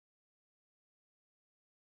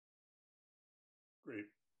Great.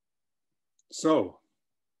 So,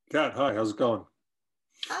 Kat, hi, how's it going?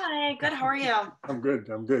 Hi, good. How are you? I'm good.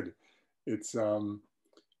 I'm good. It's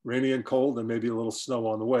rainy and cold and maybe a little snow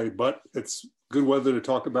on the way, but it's good weather to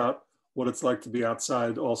talk about what it's like to be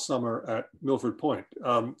outside all summer at Milford Point.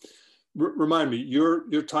 Remind me,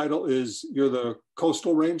 your title is you're the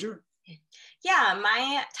Coastal Ranger? Yeah,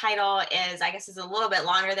 my title is, I guess, is a little bit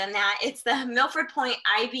longer than that. It's the Milford Point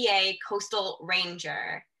IBA Coastal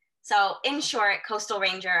Ranger. So, in short, Coastal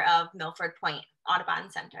Ranger of Milford Point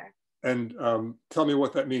Audubon Center. And tell me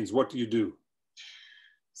what that means. What do you do?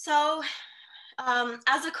 So,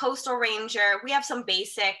 as a coastal ranger, we have some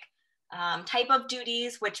basic type of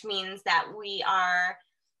duties, which means that we are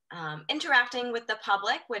interacting with the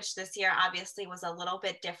public, which this year obviously was a little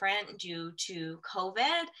bit different due to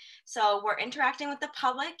COVID. So we're interacting with the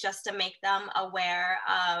public just to make them aware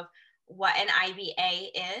of what an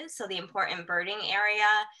IBA is, so the important birding area,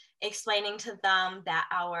 explaining to them that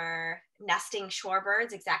our nesting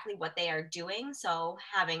shorebirds, exactly what they are doing, so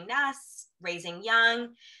having nests, raising young,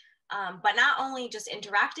 but not only just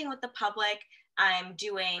interacting with the public, I'm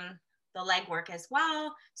doing the legwork as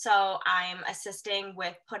well. So I'm assisting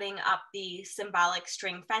with putting up the symbolic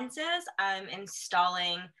string fences. I'm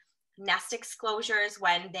installing nest exclosures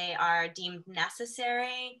when they are deemed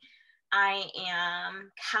necessary. I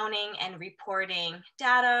am counting and reporting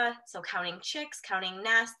data, so counting chicks, counting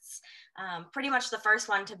nests, pretty much the first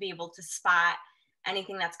one to be able to spot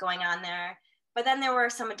anything that's going on there. But then there were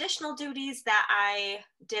some additional duties that I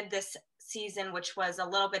did this season, which was a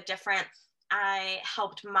little bit different. I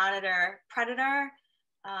helped monitor predator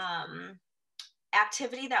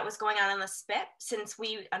activity that was going on in the spit, since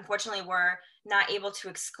we unfortunately were not able to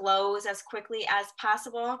exclose as quickly as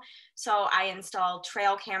possible. So I installed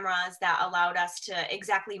trail cameras that allowed us to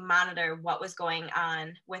exactly monitor what was going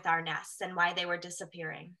on with our nests and why they were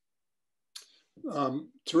disappearing.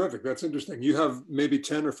 Terrific. That's interesting. You have maybe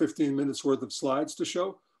 10 or 15 minutes worth of slides to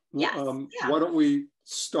show. Yes. Yeah. Why don't we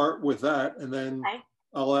start with that, and then Okay.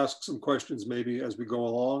 I'll ask some questions maybe as we go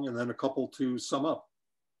along, and then a couple to sum up.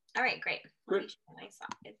 All right, great. Great. Let me show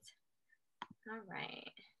my slides. All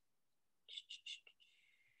right.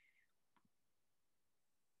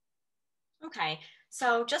 Okay,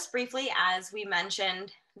 so just briefly, as we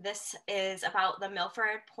mentioned, this is about the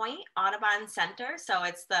Milford Point Audubon Center. So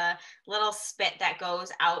it's the little spit that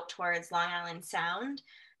goes out towards Long Island Sound.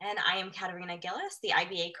 And I am Katerina Gillis, the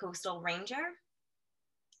IBA Coastal Ranger.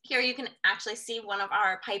 Here you can actually see one of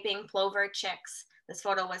our piping plover chicks. This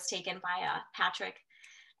photo was taken by Patrick,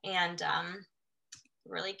 and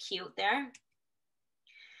really cute there.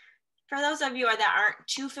 For those of you that aren't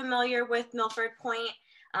too familiar with Milford Point,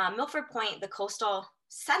 the Coastal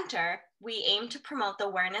Center, we aim to promote the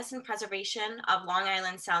awareness and preservation of Long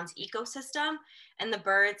Island Sound's ecosystem and the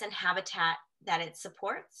birds and habitat that it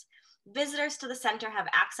supports. Visitors to the center have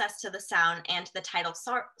access to the sound and to the tidal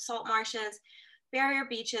salt marshes, barrier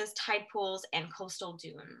beaches, tide pools, and coastal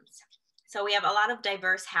dunes. So we have a lot of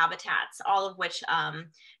diverse habitats, all of which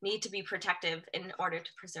need to be protective in order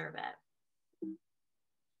to preserve it.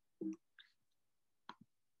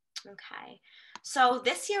 Okay, so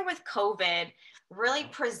this year with COVID really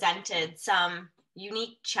presented some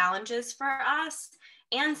unique challenges for us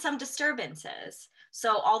and some disturbances.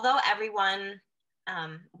 So although everyone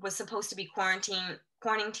was supposed to be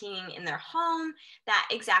quarantining in their home, that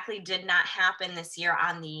exactly did not happen this year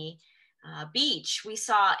on the beach. We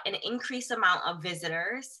saw an increased amount of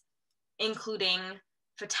visitors, including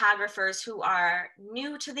photographers who are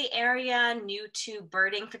new to the area, new to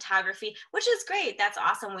birding photography, which is great. That's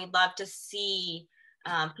awesome. We'd love to see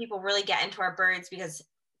people really get into our birds, because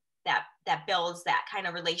that builds that kind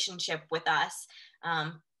of relationship with us.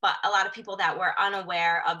 But a lot of people that were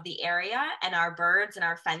unaware of the area and our birds and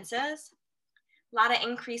our fences. A lot of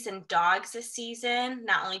increase in dogs this season,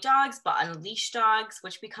 not only dogs, but unleashed dogs,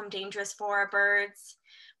 which become dangerous for our birds,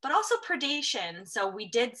 but also predation. So we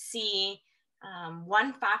did see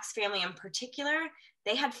one fox family in particular,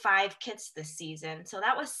 they had 5 kits this season. So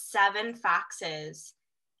that was 7 foxes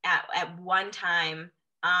at one time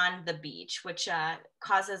on the beach, which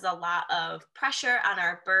causes a lot of pressure on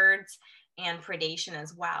our birds and predation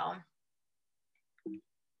as well. Okay,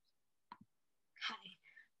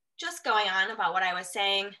 just going on about what I was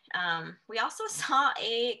saying, we also saw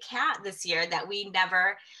a cat this year that we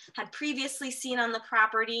never had previously seen on the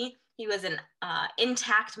property. He was an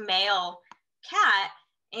intact male cat,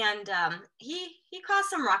 and he caused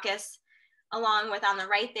some ruckus, along with on the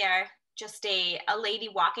right there, just a lady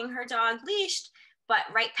walking her dog leashed, but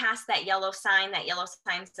right past that yellow sign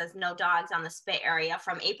says no dogs on the spit area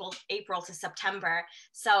from April to September.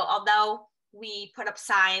 So although we put up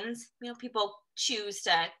signs. People choose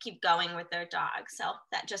to keep going with their dog. So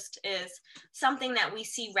that just is something that we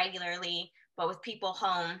see regularly, but with people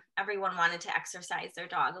home, everyone wanted to exercise their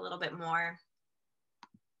dog a little bit more.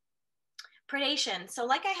 Predation. So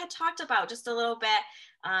like I had talked about just a little bit,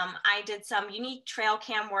 I did some unique trail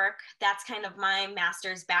cam work. That's kind of my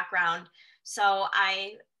master's background. So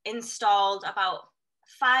I installed about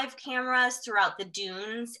 5 cameras throughout the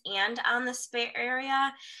dunes and on the spit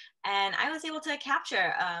area. And I was able to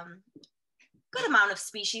capture a good amount of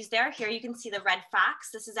species there. Here you can see the red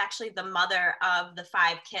fox. This is actually the mother of the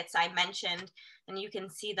 5 kits I mentioned. And you can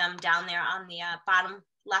see them down there on the bottom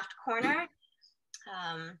left corner.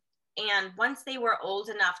 And once they were old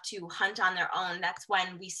enough to hunt on their own, that's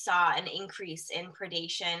when we saw an increase in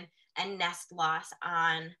predation and nest loss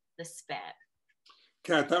on the spit.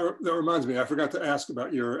 Kat, that reminds me, I forgot to ask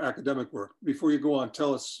about your academic work. Before you go on,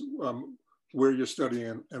 tell us where you're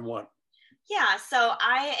studying and what. Yeah, so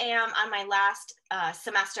I am on my last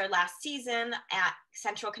semester last season at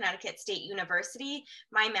Central Connecticut State University.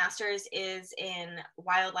 My master's is in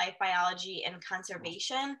wildlife biology and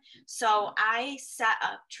conservation. So I set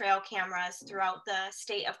up trail cameras throughout the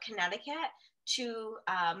state of Connecticut to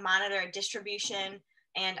monitor distribution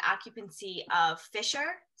and occupancy of fisher,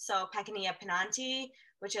 so Pekinia pinanti,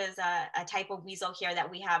 which is a type of weasel here that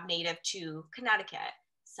we have native to Connecticut.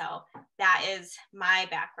 So that is my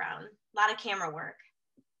background. A lot of camera work.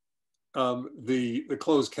 The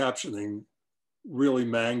closed captioning really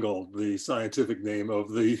mangled the scientific name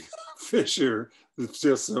of the fisher. It's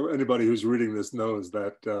just so anybody who's reading this knows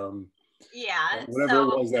that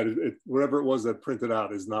whatever it was that printed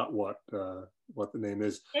out is not what the name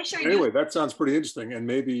is. Anyway, that sounds pretty interesting. And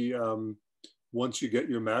maybe once you get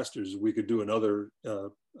your master's, we could do another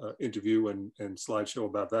interview and slideshow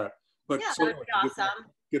about that. But yeah, that would be awesome.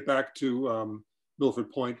 Get back to Milford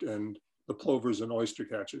Point and the plovers and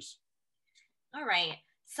oystercatchers. All right.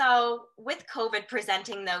 So with COVID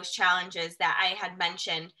presenting those challenges that I had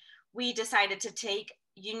mentioned, we decided to take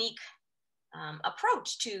unique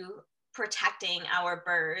approach to protecting our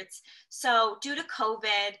birds. So due to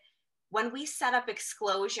COVID, when we set up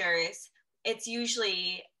exclosures, it's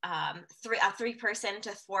usually a 3-person to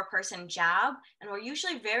 4-person job. And we're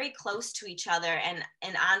usually very close to each other and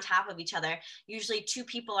on top of each other. Usually 2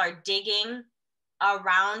 people are digging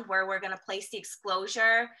around where we're going to place the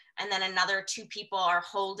exclosure. And then another 2 people are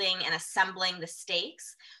holding and assembling the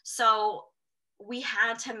stakes. So we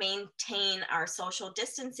had to maintain our social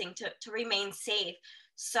distancing to remain safe.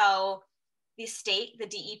 So the state, the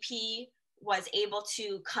DEP, was able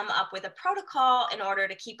to come up with a protocol in order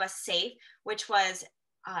to keep us safe, which was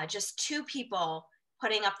just 2 people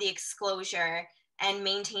putting up the exclosure and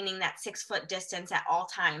maintaining that 6-foot distance at all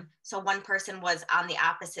time. So 1 person was on the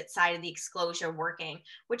opposite side of the exclosure working,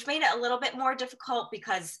 which made it a little bit more difficult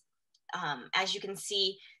because as you can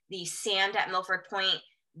see, the sand at Milford Point,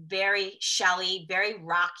 very shelly, very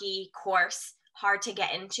rocky, coarse, hard to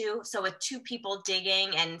get into. So with 2 people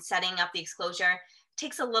digging and setting up the exclosure,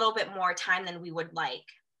 takes a little bit more time than we would like.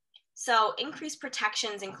 So increased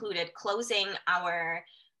protections included closing our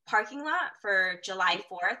parking lot for July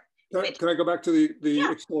 4th. Can I go back to the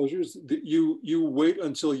exclosures? You wait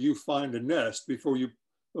until you find a nest before you,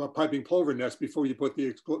 piping plover nest, before you put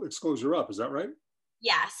the exclosure up, is that right?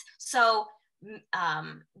 Yes, so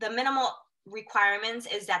the minimal requirements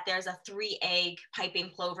is that there's a 3-egg piping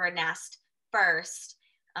plover nest first,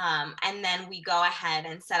 and then we go ahead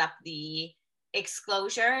and set up the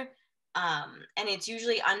exclosure, and it's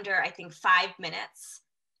usually under, I think, 5 minutes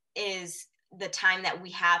is the time that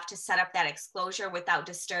we have to set up that exclosure without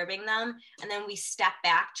disturbing them. And then we step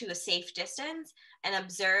back to a safe distance and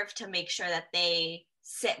observe to make sure that they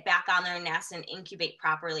sit back on their nest and incubate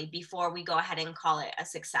properly before we go ahead and call it a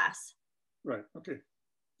success. Right, okay.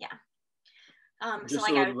 Yeah. Just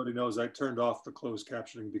so everybody knows, I turned off the closed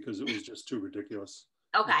captioning because it was just too ridiculous.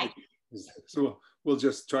 Okay. So we'll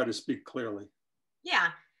just try to speak clearly. Yeah.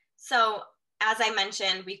 So as I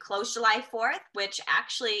mentioned, we closed July 4th, which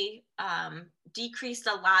actually decreased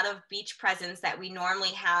a lot of beach presence that we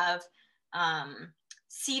normally have.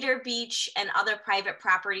 Cedar Beach and other private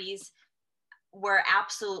properties were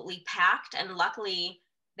absolutely packed, and luckily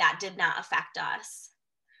that did not affect us.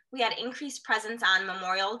 We had increased presence on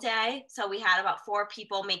Memorial Day. So we had about 4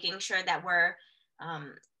 people making sure that we're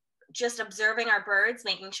just observing our birds,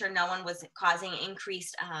 making sure no one was causing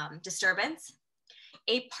increased disturbance.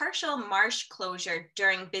 A partial marsh closure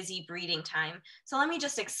during busy breeding time. So let me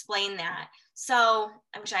just explain that. So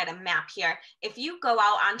I wish I had a map here. If you go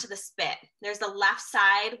out onto the spit, there's the left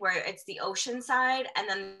side where it's the ocean side, and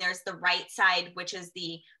then there's the right side, which is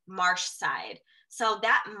the marsh side. So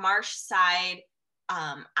that marsh side,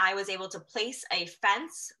 I was able to place a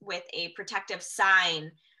fence with a protective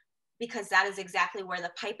sign, because that is exactly where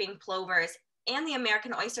the piping plovers and the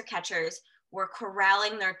American oystercatchers were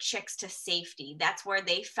corralling their chicks to safety. That's where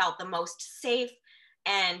they felt the most safe,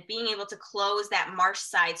 and being able to close that marsh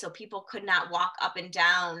side so people could not walk up and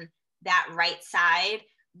down that right side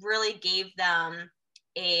really gave them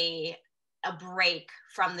a break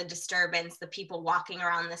from the disturbance, the people walking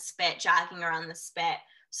around the spit, jogging around the spit.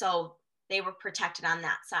 So they were protected on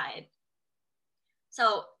that side.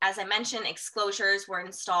 So as I mentioned, exclosures were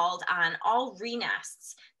installed on all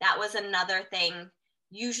renests. That was another thing.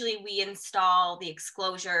 Usually we install the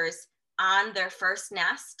exclosures on their first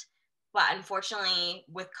nest, but unfortunately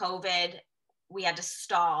with COVID, we had to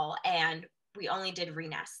stall and we only did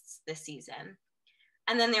renests this season.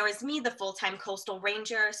 And then there was me, the full-time coastal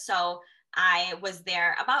ranger. So I was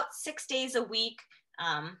there about 6 days a week,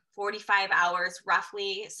 45 hours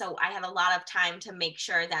roughly. So I had a lot of time to make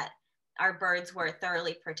sure that our birds were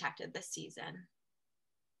thoroughly protected this season.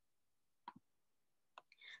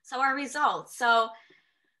 So our results, so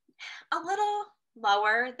a little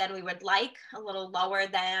lower than we would like, a little lower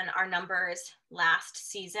than our numbers last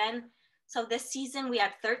season. So this season we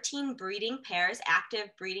had 13 breeding pairs, active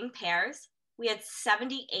breeding pairs. We had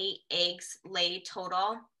 78 eggs laid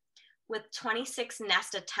total with 26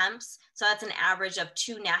 nest attempts. So that's an average of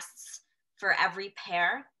 2 nests for every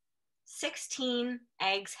pair. 16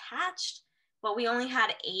 eggs hatched, but we only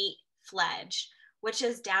had 8 fledged, which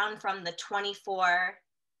is down from the 24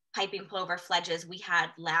 piping plover fledges we had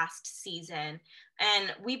last season.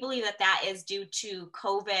 And we believe that that is due to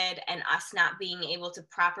COVID and us not being able to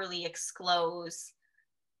properly exclose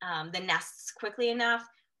the nests quickly enough,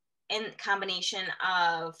 in combination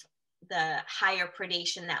of the higher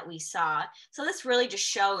predation that we saw. So this really just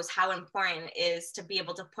shows how important it is to be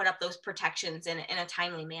able to put up those protections in a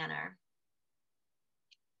timely manner.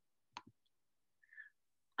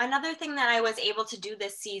 Another thing that I was able to do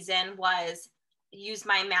this season was use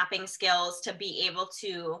my mapping skills to be able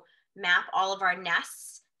to map all of our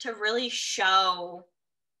nests to really show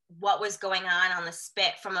what was going on the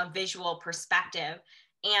spit from a visual perspective.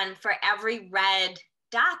 And for every red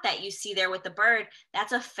dot that you see there with the bird,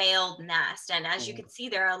 that's a failed nest. And as you can see,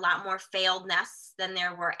 there are a lot more failed nests than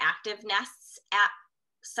there were active nests at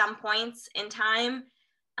some points in time.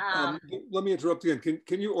 Let me interrupt again.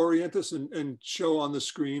 Can you orient us and show on the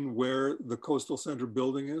screen where the Coastal Center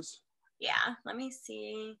building is? Yeah, let me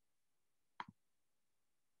see.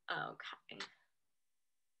 Okay.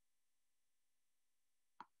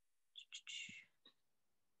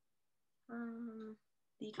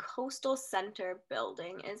 The Coastal Center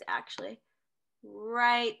building is actually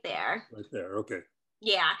right there. Right there, okay.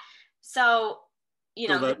 Yeah, so, you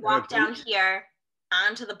know, you walk down here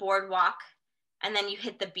onto the boardwalk and then you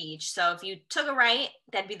hit the beach. So if you took a right,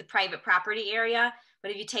 that'd be the private property area.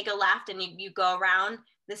 But if you take a left and you go around,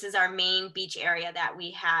 this is our main beach area that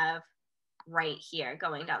we have right here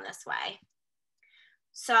going down this way.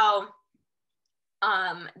 So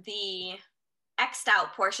the X'd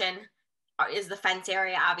out portion is the fence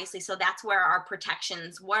area, obviously. So that's where our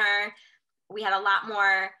protections were. We had a lot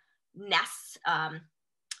more nests,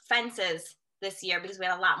 fences this year because we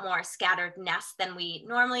had a lot more scattered nests than we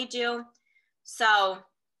normally do. So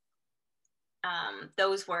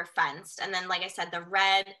those were fenced. And then, like I said, the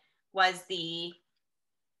red was the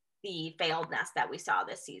failed nest that we saw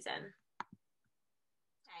this season.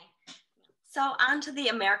 Okay. So on to the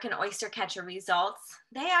American oystercatcher results.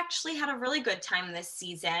 They actually had a really good time this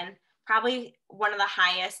season, probably one of the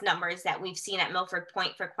highest numbers that we've seen at Milford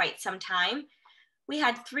Point for quite some time. We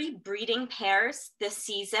had 3 breeding pairs this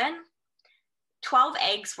season. 12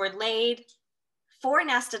 eggs were laid, 4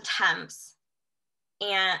 nest attempts,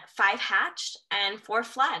 and 5 hatched and 4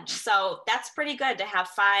 fledged. So that's pretty good to have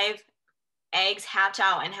 5 eggs hatch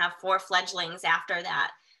out and have 4 fledglings after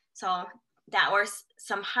that. So that were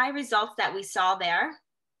some high results that we saw there.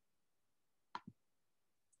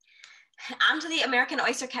 Onto the American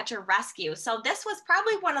oystercatcher rescue. So this was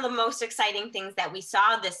probably one of the most exciting things that we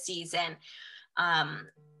saw this season.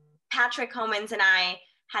 Patrick Homans and I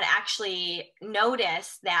had actually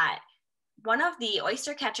noticed that one of the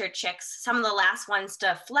oystercatcher chicks, some of the last ones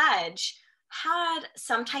to fledge, had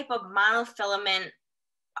some type of monofilament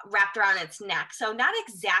wrapped around its neck. So not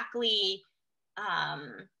exactly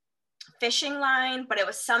fishing line, but it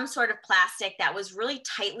was some sort of plastic that was really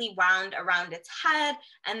tightly wound around its head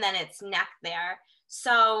and then its neck there.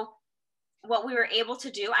 So what we were able to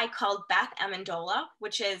do, I called Beth Amendola,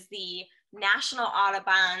 which is the National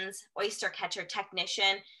Audubon's oystercatcher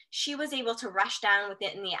technician. She was able to rush down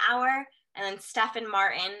within the hour, and then Stephen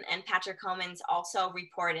Martin and Patrick Homans also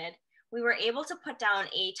reported. We were able to put down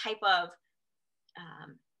a type of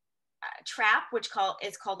trap, which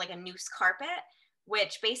is called like a noose carpet,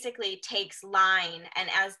 which basically takes line, and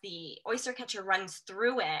as the oystercatcher runs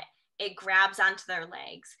through it, it grabs onto their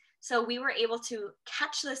legs. So we were able to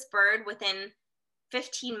catch this bird within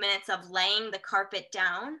 15 minutes of laying the carpet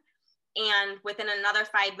down. And within another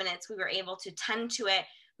 5 minutes, we were able to tend to it,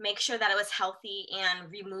 make sure that it was healthy,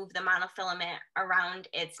 and remove the monofilament around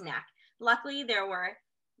its neck. Luckily, there were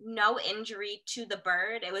no injury to the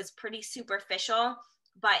bird. It was pretty superficial,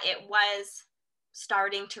 but it was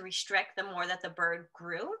starting to restrict the more that the bird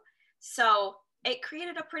grew. So it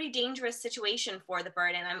created a pretty dangerous situation for the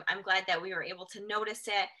bird. And I'm glad that we were able to notice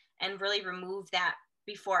it and really remove that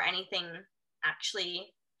before anything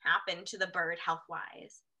actually happened to the bird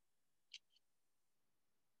health-wise.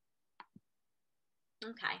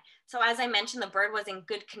 Okay, so as I mentioned, the bird was in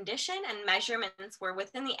good condition and measurements were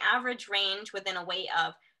within the average range within a weight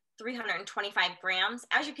of 325 grams.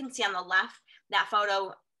 As you can see on the left, that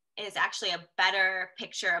photo is actually a better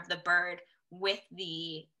picture of the bird with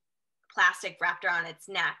the plastic wrapped around its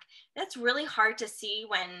neck. That's really hard to see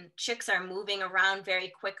when chicks are moving around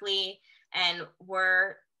very quickly and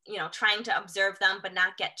we're trying to observe them but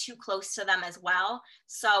not get too close to them as well.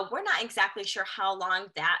 So we're not exactly sure how long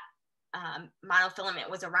that monofilament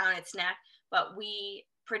was around its neck, but we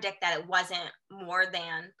predict that it wasn't more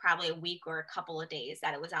than probably a week or a couple of days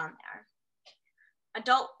that it was on there.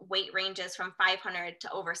 Adult weight ranges from 500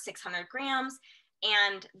 to over 600 grams,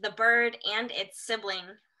 and the bird and its sibling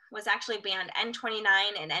was actually band N29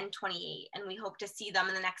 and N28, and we hope to see them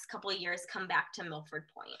in the next couple of years come back to Milford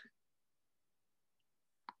Point.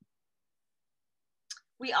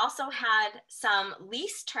 We also had some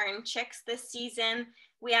least tern chicks this season.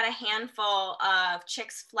 We had a handful of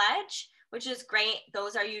chicks fledge, which is great.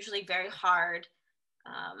 Those are usually very hard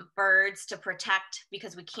birds to protect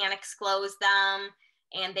because we can't exclose them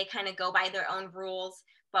and they kind of go by their own rules.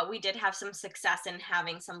 But we did have some success in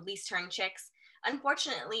having some least tern chicks.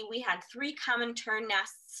 Unfortunately, we had 3 common tern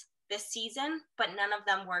nests this season, but none of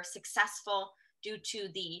them were successful due to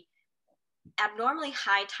the abnormally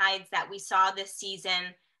high tides that we saw this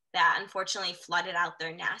season that unfortunately flooded out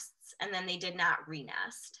their nests, and then they did not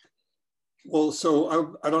re-nest. Well,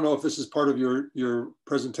 so I don't know if this is part of your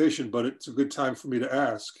presentation, but it's a good time for me to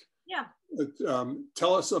ask. Yeah.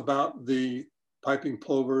 Tell us about the piping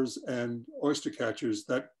plovers and oystercatchers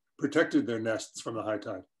that protected their nests from the high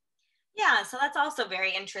tide. Yeah, so that's also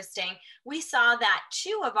very interesting. We saw that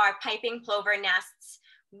 2 of our piping plover nests,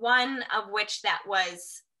 one of which that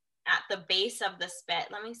was at the base of the spit.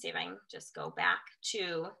 Let me see if I can just go back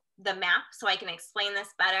to the map so I can explain this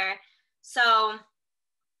better. So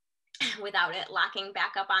without it locking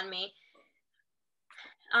back up on me.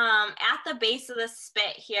 At the base of the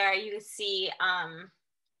spit here, you see, let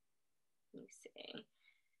me see,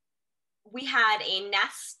 we had a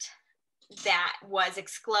nest that was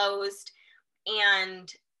exclosed, and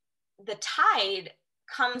the tide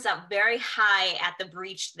comes up very high at the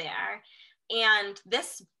breach there. And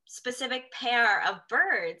this specific pair of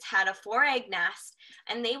birds had a 4-egg nest,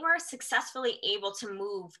 and they were successfully able to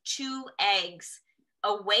move 2 eggs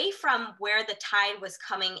away from where the tide was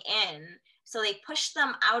coming in. So they pushed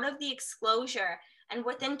them out of the exclosure, and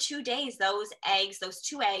within 2 days, those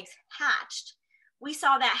 2 eggs hatched. We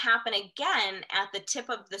saw that happen again at the tip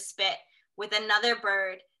of the spit with another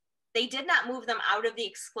bird. They did not move them out of the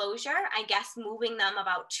exclosure, I guess moving them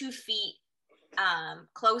about 2 feet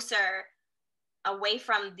closer away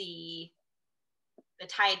from the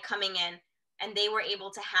tide coming in, and they were able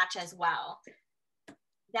to hatch as well.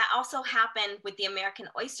 That also happened with the American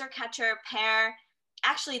oystercatcher pair.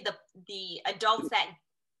 Actually, the adults that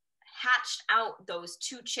hatched out those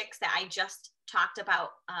 2 chicks that I just talked about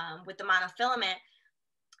with the monofilament,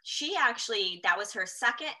 that was her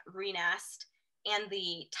second renest, and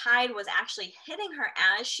the tide was actually hitting her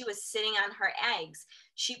as she was sitting on her eggs.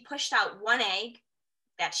 She pushed out 1 egg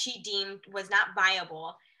that she deemed was not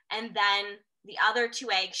viable, and then the other 2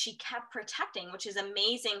 eggs she kept protecting, which is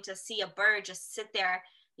amazing to see a bird just sit there,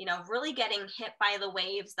 really getting hit by the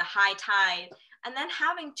waves, the high tide, and then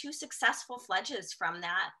having 2 successful fledges from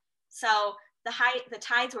that. So the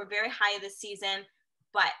tides were very high this season,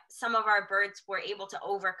 but some of our birds were able to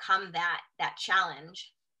overcome that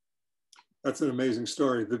challenge. That's an amazing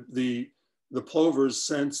story. The plovers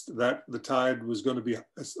sensed that the tide was going to be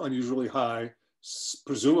unusually high.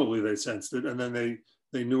 Presumably they sensed it, and then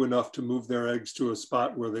they knew enough to move their eggs to a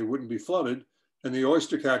spot where they wouldn't be flooded. And the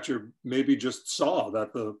oystercatcher maybe just saw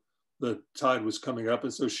that the tide was coming up,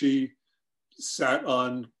 and so she sat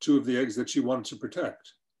on 2 of the eggs that she wanted to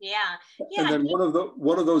protect. Yeah. And Yeah. then one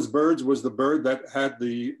of those birds was the bird that had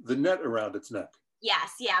the net around its neck.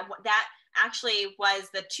 Yes. Yeah. That actually was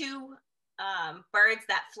the two birds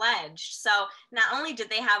that fledged. So not only did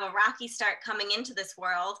they have a rocky start coming into this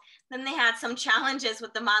world, then they had some challenges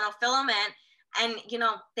with the monofilament, and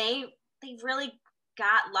they really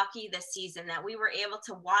got lucky this season that we were able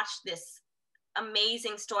to watch this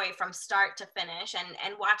amazing story from start to finish,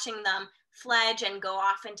 and watching them fledge and go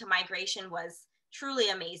off into migration was truly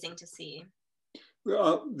amazing to see.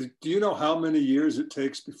 Do you know how many years it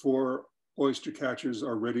takes before oyster catchers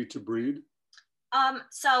are ready to breed?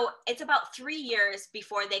 So it's about 3 years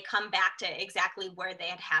before they come back to exactly where they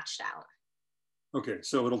had hatched out. Okay,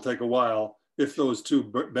 so it'll take a while. If those two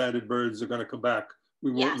banded birds are going to come back,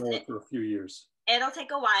 we won't Yes, know for a few years. it'll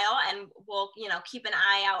take a while, and we'll keep an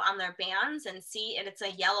eye out on their bands and see. And it's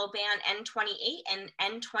a yellow band N28 and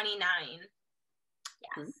N29.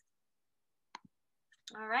 Yes. Okay.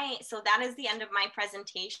 All right, so that is the end of my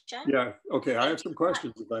presentation. Yeah, okay, I have some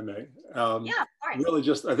questions, if I may. Yeah, of course.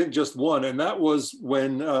 Really I think just one, and that was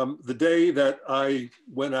when the day that I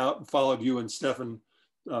went out and followed you and Stefan,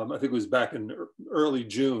 I think it was back in early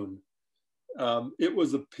June. It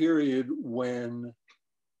was a period when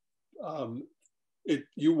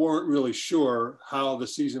you weren't really sure how the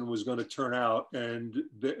season was going to turn out, and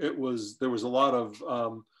there was a lot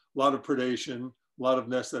of predation, a lot of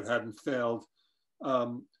nests that hadn't failed.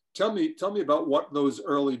 Tell me about what those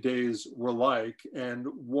early days were like, and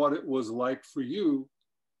what it was like for you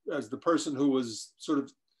as the person who was sort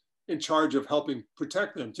of in charge of helping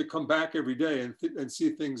protect them, to come back every day and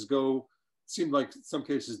see things go, seemed like in some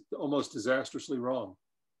cases almost disastrously wrong.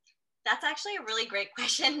 That's actually a really great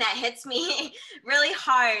question that hits me really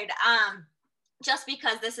hard. Just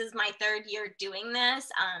because this is my third year doing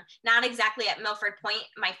this, not exactly at Milford Point,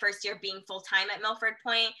 my first year being full-time at Milford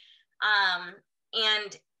Point.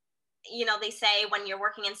 And they say when you're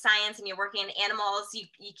working in science and you're working in animals,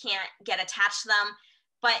 you can't get attached to them.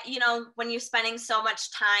 But, when you're spending so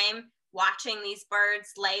much time watching these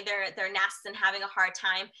birds lay their nests and having a hard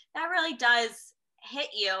time, that really does hit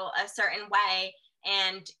you a certain way.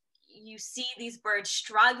 And you see these birds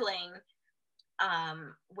struggling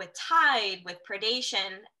with tide, with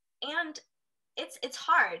predation. And it's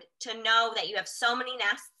hard to know that you have so many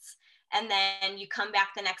nests, and then you come back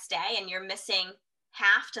the next day and you're missing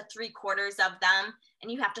half to 3/4 of them,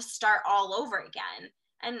 and you have to start all over again.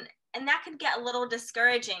 And that could get a little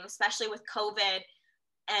discouraging, especially with COVID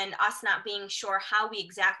and us not being sure how we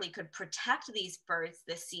exactly could protect these birds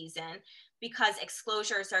this season, because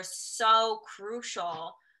exclosures are so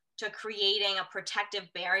crucial to creating a protective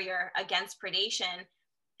barrier against predation.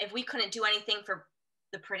 If we couldn't do anything for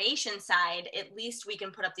the predation side, at least we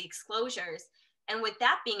can put up the exclosures. And with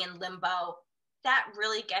that being in limbo, that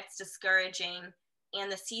really gets discouraging,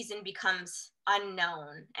 and the season becomes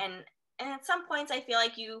unknown. And at some points, I feel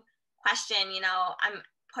like you question, I'm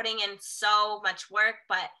putting in so much work,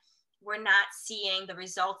 but we're not seeing the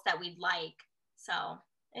results that we'd like. So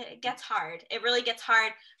it gets hard. It really gets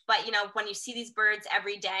hard. But, when you see these birds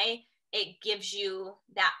every day, it gives you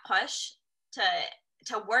that push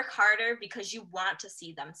to work harder, because you want to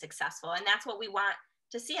see them successful. And that's what we want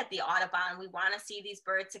to see at the Audubon. We want to see these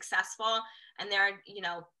birds successful. And there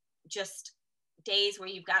are, just days where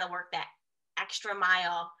you've got to work that extra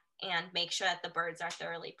mile and make sure that the birds are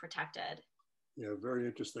thoroughly protected. Yeah, very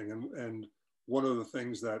interesting. And one of the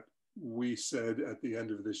things that we said at the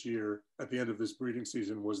end of this year, at the end of this breeding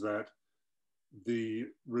season, was that the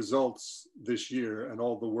results this year and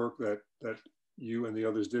all the work that you and the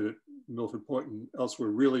others did at Milford Point and elsewhere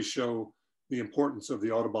really show the importance of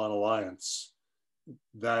the Audubon Alliance.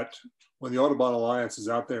 That when the Audubon Alliance is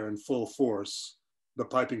out there in full force, the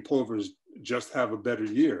Piping Plovers just have a better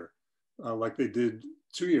year, like they did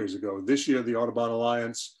 2 years ago. This year, the Audubon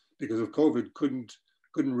Alliance, because of COVID, couldn't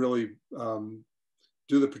really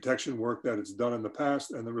do the protection work that it's done in the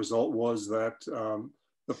past, and the result was that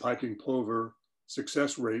the Piping Plover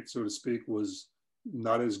success rate, so to speak, was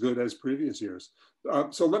not as good as previous years.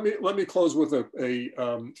 So let me close with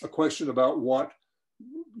a question about what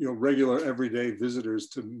regular everyday visitors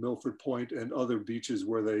to Milford Point and other beaches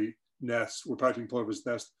where they nest, where Piping Plovers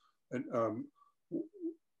nest, and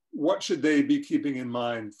what should they be keeping in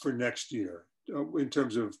mind for next year in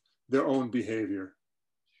terms of their own behavior?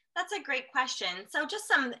 That's a great question. So just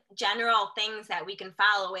some general things that we can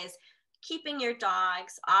follow is keeping your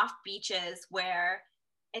dogs off beaches where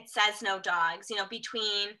it says no dogs,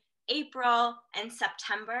 between April and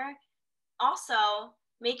September. Also,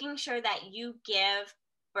 making sure that you give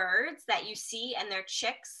birds that you see and their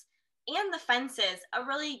chicks and the fences a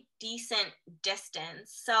really decent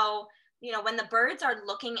distance. So you know, when the birds are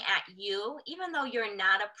looking at you, even though you're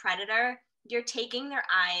not a predator, you're taking their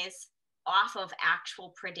eyes off of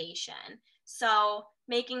actual predation. So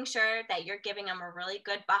making sure that you're giving them a really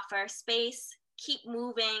good buffer space, keep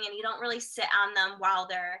moving, and you don't really sit on them while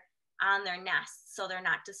they're on their nests so they're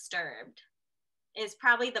not disturbed, is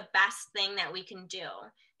probably the best thing that we can do,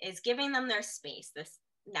 is giving them their space this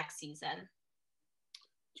next season.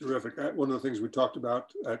 Terrific. One of the things we talked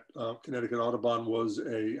about at Connecticut Audubon was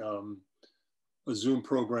a Zoom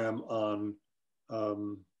program on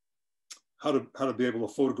how to be able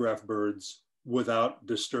to photograph birds without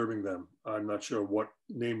disturbing them. I'm not sure what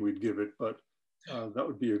name we'd give it, but that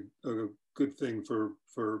would be a good thing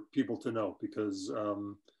for people to know, because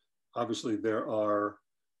obviously there are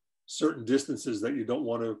certain distances that you don't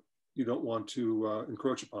want to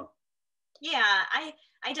encroach upon. Yeah,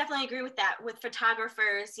 I definitely agree with that. With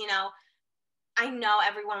photographers, you know, I know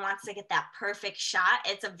everyone wants to get that perfect shot.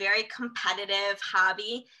 It's a very competitive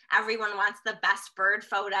hobby. Everyone wants the best bird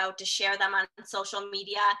photo to share them on social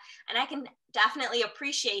media. And I can definitely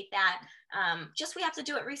appreciate that. Just we have to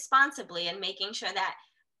do it responsibly and making sure that,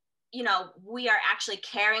 you know, we are actually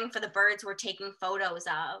caring for the birds we're taking photos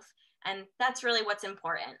of. And that's really what's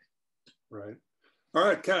important. Right. All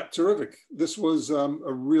right, Kat, terrific. This was a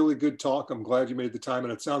really good talk. I'm glad you made the time,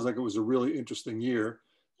 and it sounds like it was a really interesting year.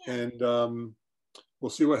 Yeah. And we'll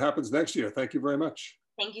see what happens next year. Thank you very much.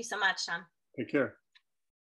 Thank you so much, Sean. Take care.